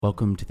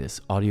Welcome to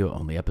this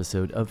audio-only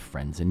episode of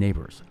Friends and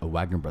Neighbors, a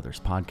Wagner Brothers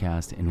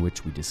podcast in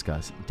which we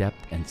discuss depth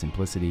and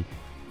simplicity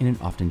in an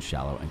often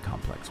shallow and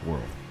complex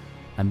world.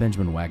 I'm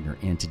Benjamin Wagner,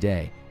 and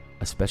today,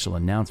 a special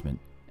announcement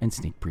and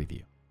sneak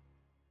preview.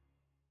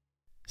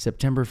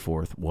 September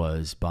 4th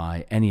was,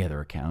 by any other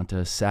account,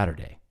 a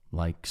Saturday,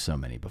 like so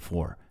many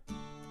before.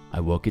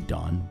 I woke at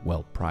dawn,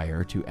 well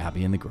prior to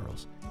Abby and the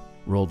girls,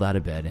 rolled out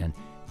of bed, and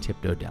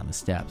tiptoed down the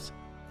steps.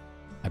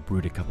 I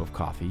brewed a cup of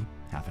coffee,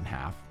 half and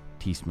half,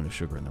 teaspoon of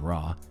sugar in the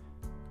raw,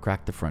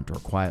 cracked the front door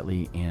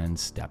quietly, and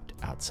stepped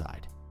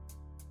outside.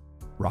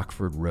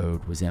 Rockford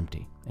Road was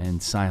empty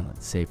and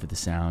silent save for the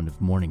sound of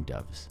mourning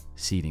doves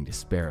seeding to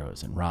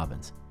sparrows and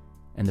robins,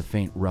 and the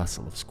faint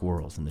rustle of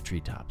squirrels in the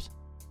treetops.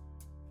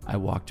 I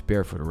walked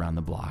barefoot around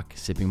the block,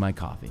 sipping my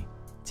coffee,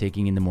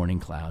 taking in the morning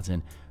clouds,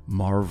 and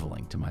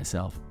marveling to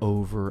myself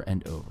over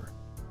and over.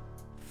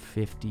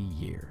 50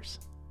 years.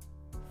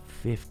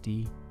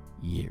 50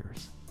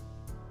 years.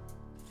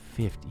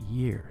 50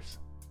 years.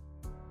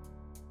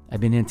 I've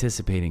been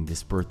anticipating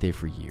this birthday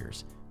for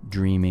years,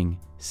 dreaming,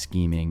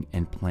 scheming,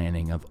 and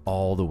planning of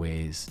all the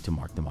ways to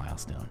mark the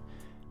milestone,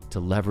 to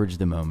leverage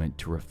the moment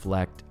to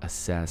reflect,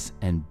 assess,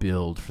 and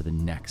build for the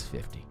next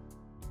 50.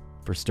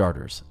 For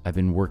starters, I've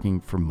been working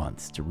for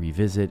months to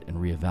revisit and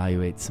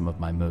reevaluate some of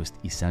my most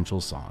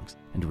essential songs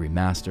and to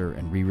remaster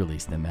and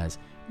re-release them as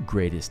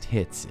greatest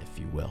hits, if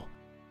you will.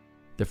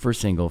 The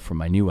first single from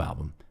my new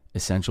album,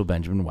 Essential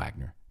Benjamin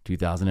Wagner,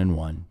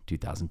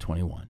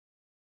 2001-2021,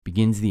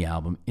 begins the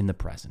album in the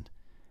present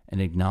and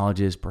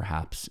acknowledges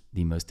perhaps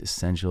the most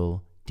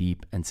essential,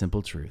 deep, and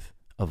simple truth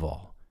of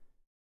all.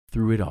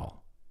 Through it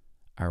all,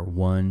 our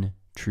one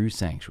true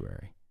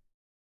sanctuary.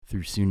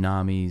 Through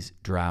tsunamis,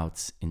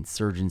 droughts,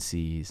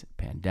 insurgencies,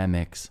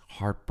 pandemics,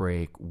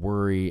 heartbreak,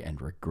 worry,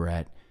 and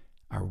regret,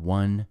 our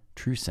one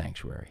true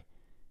sanctuary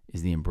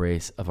is the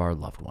embrace of our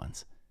loved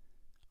ones,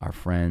 our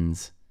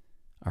friends,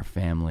 our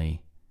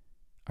family,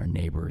 our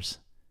neighbors,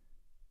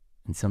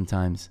 and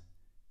sometimes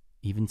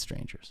even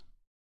strangers.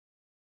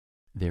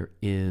 There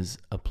is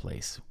a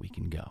place we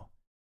can go.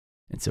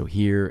 And so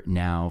here,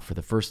 now, for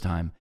the first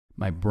time,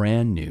 my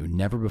brand new,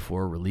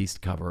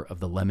 never-before-released cover of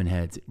the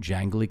Lemonheads'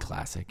 jangly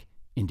classic,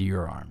 Into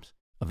Your Arms,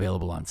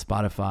 available on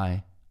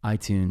Spotify,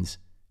 iTunes,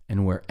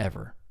 and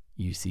wherever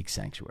you seek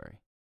sanctuary.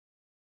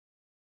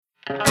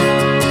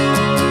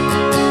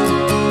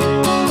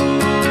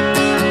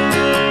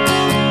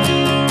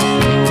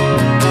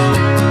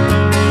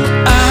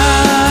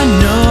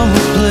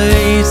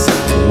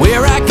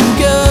 Where I can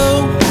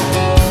go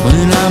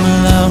when I'm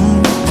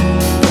alone.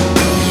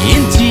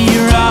 Into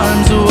your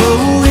arms,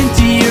 oh,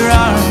 into your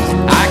arms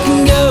I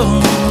can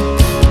go.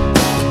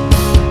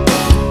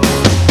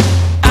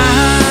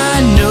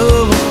 I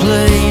know a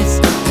place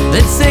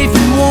that's safe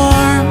and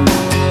warm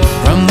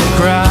from the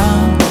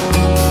crowd.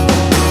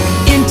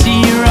 Into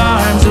your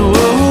arms,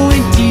 oh,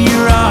 into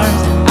your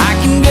arms I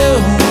can go.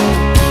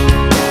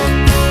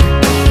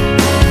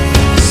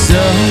 So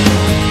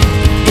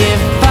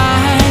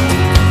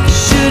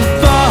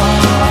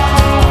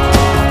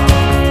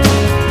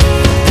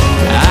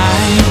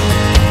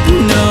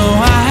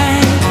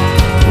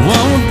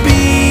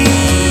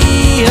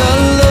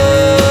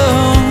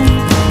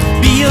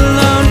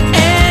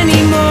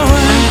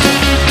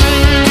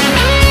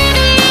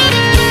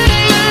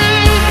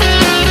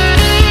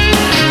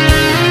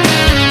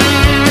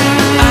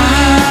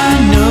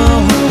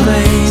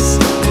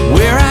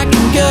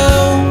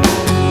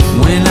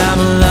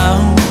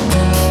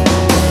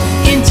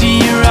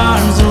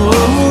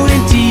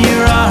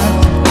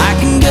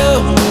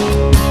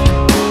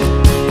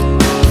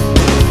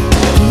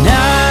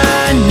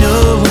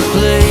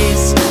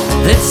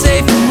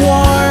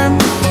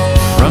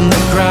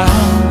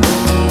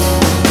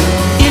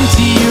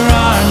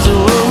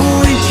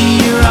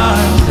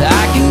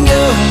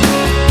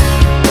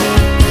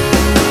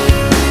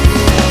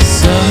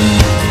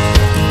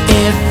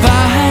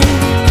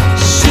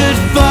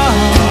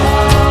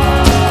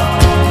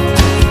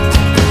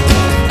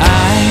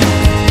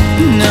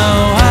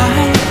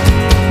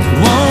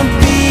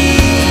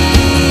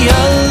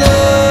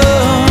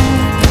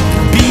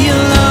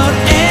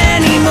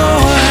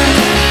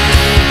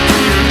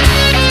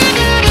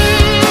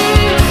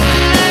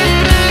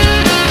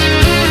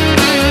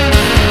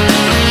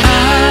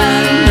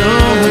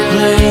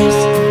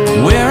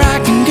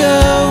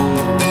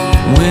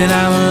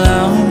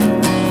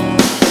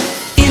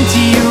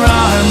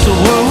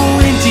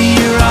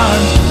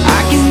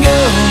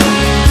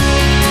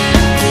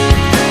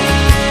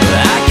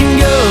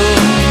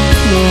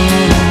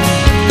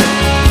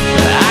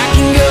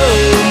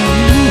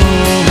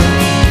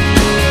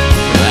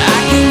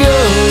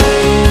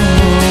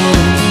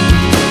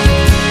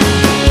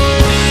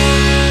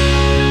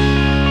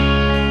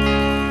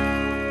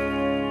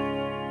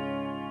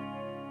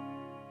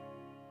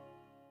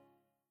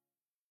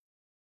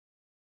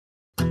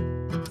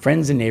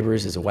Friends and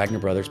Neighbors is a Wagner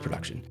Brothers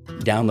production.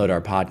 Download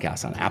our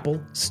podcast on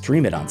Apple,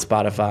 stream it on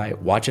Spotify,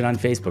 watch it on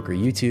Facebook or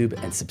YouTube,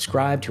 and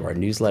subscribe to our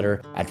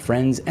newsletter at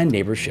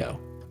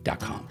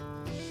friendsandneighborsshow.com.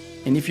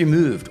 And if you're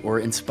moved or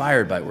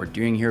inspired by what we're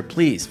doing here,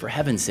 please, for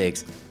heaven's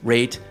sakes,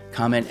 rate,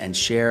 comment, and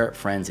share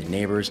Friends and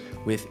Neighbors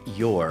with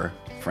your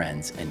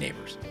friends and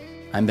neighbors.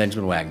 I'm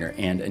Benjamin Wagner,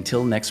 and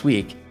until next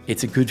week,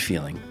 it's a good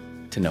feeling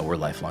to know we're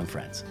lifelong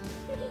friends.